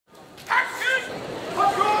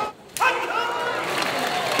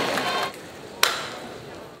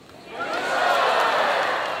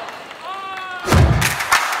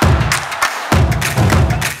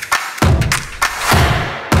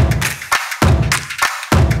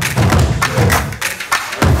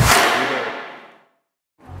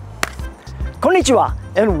Konnichiwa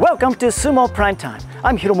and welcome to Sumo Prime Time.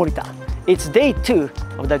 I'm Hiromorita. It's day 2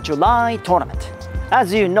 of the July tournament.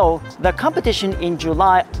 As you know, the competition in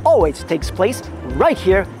July always takes place right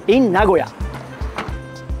here in Nagoya.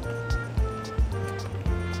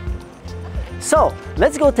 So,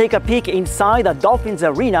 let's go take a peek inside the Dolphins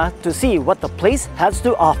Arena to see what the place has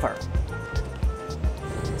to offer.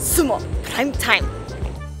 Sumo Prime Time.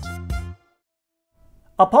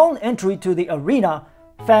 Upon entry to the arena,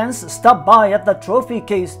 fans stop by at the trophy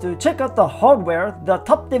case to check out the hardware the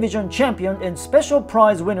top division champion and special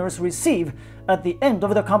prize winners receive at the end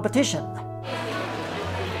of the competition.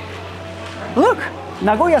 Look!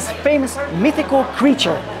 Nagoya's famous mythical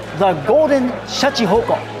creature, the golden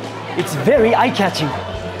shachihoko. It's very eye-catching.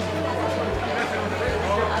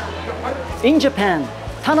 In Japan,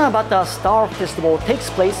 Tanabata Star Festival takes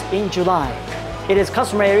place in July. It is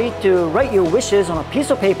customary to write your wishes on a piece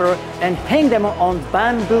of paper and hang them on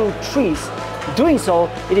bamboo trees. Doing so,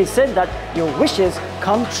 it is said that your wishes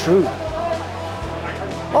come true.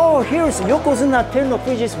 Oh, here's Yokozuna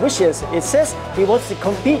Terunofuji's wishes. It says he wants to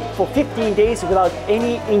compete for 15 days without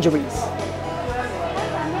any injuries.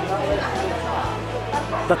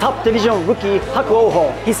 The top division rookie Haku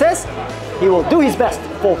Oho, he says he will do his best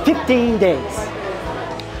for 15 days.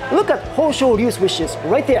 Look at Hosho Ryu's wishes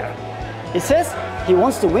right there. It says he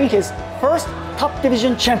wants to win his first top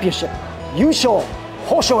division championship, Yusho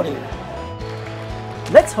Hoshori.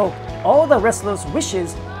 Let's hope all the wrestlers'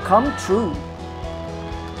 wishes come true.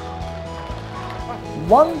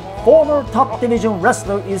 One former top division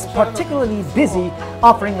wrestler is particularly busy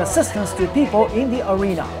offering assistance to people in the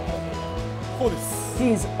arena.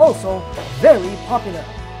 He is also very popular.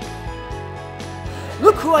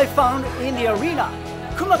 Look who I found in the arena.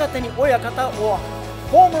 Kumagatani Oyakata, or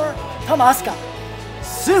former Tamaska.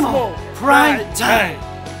 Sumo Prime Time.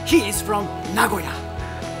 He is from Nagoya.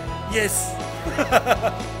 Yes.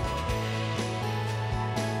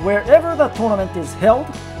 Wherever the tournament is held,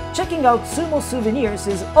 checking out sumo souvenirs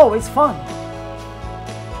is always fun.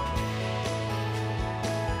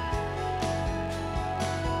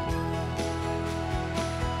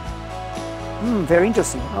 Very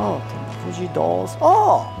interesting. Oh, Terunofuji dolls.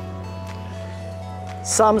 Oh!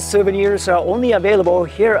 Some souvenirs are only available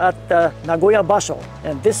here at the Nagoya Basho,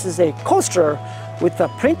 and this is a coaster with a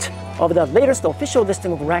print of the latest official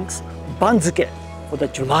listing of ranks, Banzuke, for the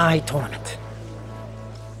July tournament.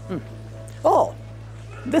 Oh,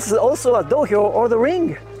 this is also a dohyo or the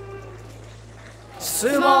ring.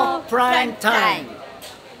 Sumo Prime Time.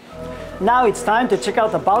 Now it's time to check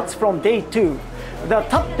out the bouts from day 2. The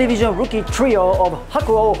top division rookie trio of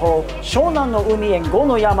Haku Oho, Shonan no Umi and Go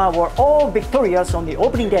no Yama were all victorious on the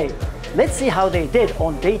opening day. Let's see how they did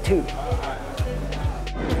on day 2.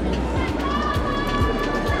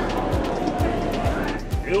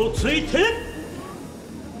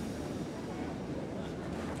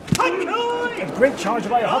 A great charge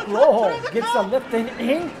by Haku Oho, gets the left hand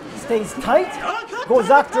in, stays tight,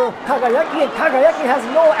 goes after Kagayaki, and Kagayaki has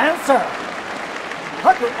no answer.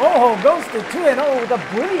 Haku Oho goes to 2-0 with a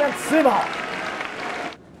brilliant sumo.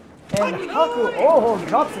 And Haku Oho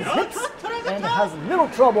drops his hips and has little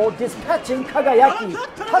trouble dispatching Kagayaki.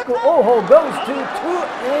 Haku Oho goes to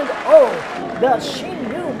 2-0. The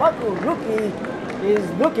Shinryu Maku rookie is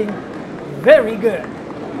looking very good.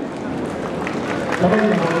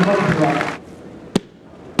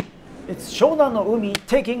 It's Shonan no Umi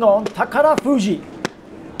taking on Terunofuji.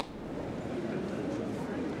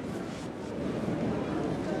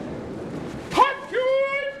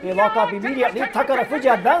 They lock up immediately. Terunofuji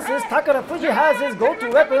advances. Terunofuji has his go-to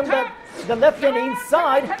weapon, but the left hand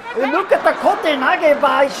inside. Look at the kote nage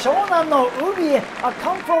by Shonan no Umi. A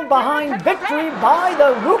come from behind victory by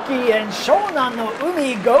the rookie, and Shonan no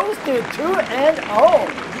Umi goes to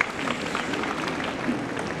 2-0.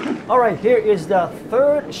 Alright, here is the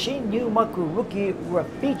third Shinryu Maku rookie we're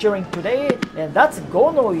featuring today, and that's Go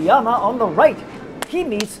no Yama on the right. He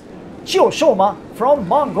meets Chiyo Shoma from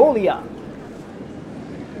Mongolia.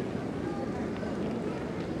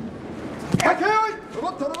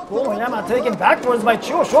 Go no Yama taken backwards by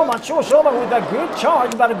Chiyo Shoma. Chiyo Shoma with a good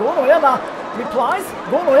charge, but Go no Yama replies.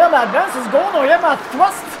 Go no Yama advances. Go no Yama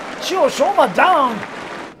thrusts Chiyo Shoma down.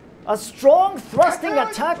 A strong thrusting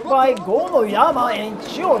attack by Go no Yama, and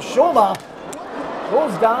Chiyo Shoma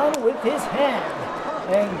goes down with his hand.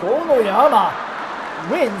 And Go no Yama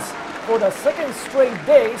wins for the second straight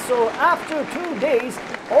day. So after 2 days,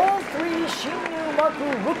 all 3 Shinryu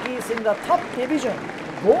Maku rookies in the top division,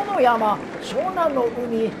 Go no Yama, Shonan no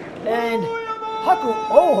Umi, and Haku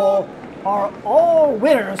Oho, are all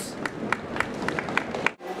winners.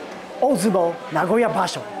 Ozumo Nagoya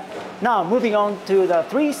Basho. Now moving on to the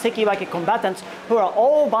 3 Sekiwake combatants who are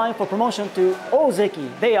all vying for promotion to Ozeki.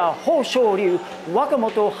 They are Hoshoryu,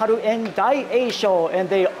 Wakamoto Haru, and Daieisho, and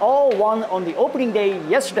they all won on the opening day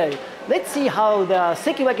yesterday. Let's see how the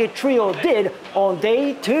Sekiwake trio did on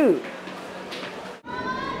day 2.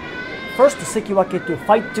 First Sekiwake to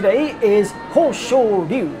fight today is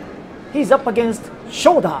Hoshoryu. He's up against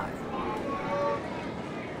Shodai.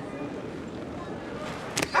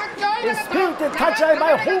 A spirited touch-eye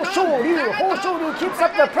by Hoshoryu. Hoshoryu keeps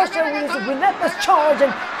up the pressure with his relentless charge,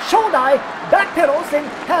 and Shodai backpedals and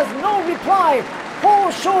has no reply.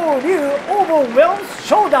 Hoshoryu overwhelms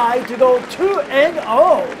Shodai to go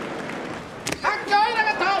 2-0.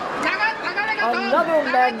 Another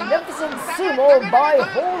magnificent sumo by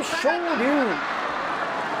Hoshoryu.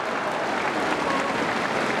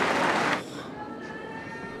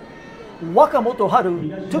 Wakamoto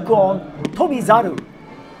Haru took on Tobizaru,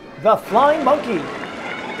 the flying monkey.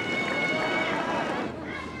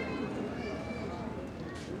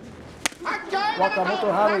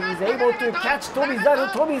 Wakamoto Haru is able to catch Tobizaru.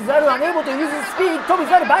 Tobizaru unable to use his speed.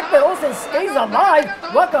 Tobizaru backpedals and stays alive.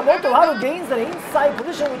 Wakamoto Haru gains an inside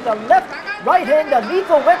position with the left right hand, the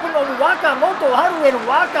lethal weapon of Wakamoto Haru, and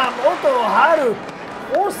Wakamoto Haru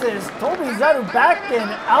forces Tobizaru back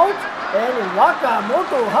and out, and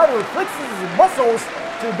Wakamoto Haru flexes his muscles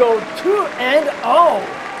to go 2-0.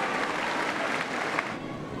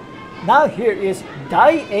 Now here is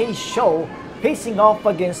Daieisho facing off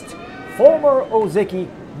against former Ozeki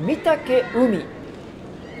Mitake Umi.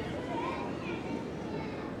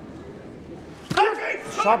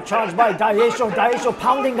 Sharp charge by Daieisho. Daieisho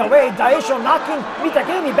pounding away. Daieisho knocking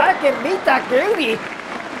Mitake Umi back, and Mitake Umi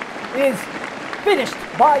is finished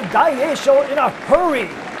by Daieisho in a hurry.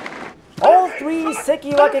 All 3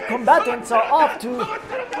 Sekiwake combatants are off to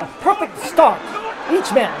a perfect start,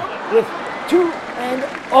 each man with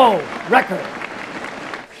 2-0 record.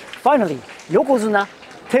 Finally, Yokozuna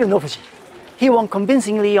Terunofuji. He won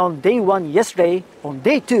convincingly on day 1 yesterday. On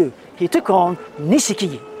day 2, he took on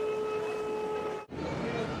Nishikigi.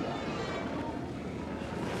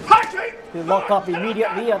 He lock up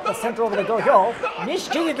immediately at the center of the dojo.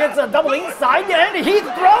 Nishikigi gets a double inside, and he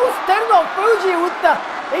throws Terunofuji with the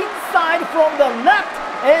inside from the left,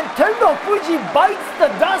 and Terunofuji bites the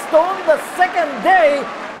dust on the second day,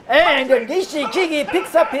 and Nishikigi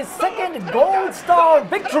picks up his second gold star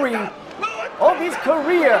victory of his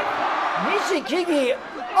career. Nishikigi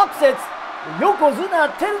upsets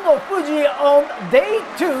Yokozuna Terunofuji on day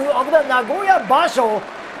 2 of the Nagoya Basho,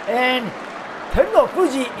 and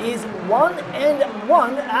Terunofuji is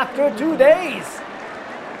 1-1 after 2 days.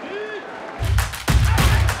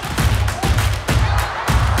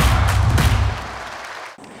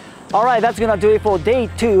 Alright, that's gonna do it for day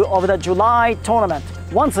 2 of the July tournament.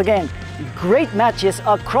 Once again, great matches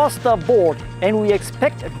across the board, and we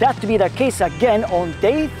expect that to be the case again on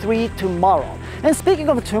day 3 tomorrow. And speaking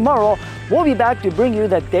of tomorrow, we'll be back to bring you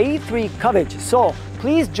the day 3 coverage, so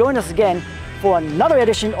please join us again for another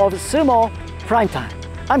edition of Sumo Prime Time.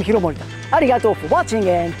 I'm Hiro Morita. Arigato for watching,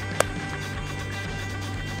 and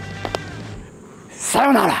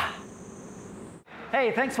sayonara!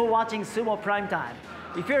 Hey, thanks for watching Sumo Prime Time.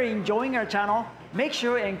 If you're enjoying our channel, make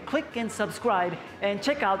sure and click and subscribe and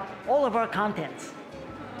check out all of our contents.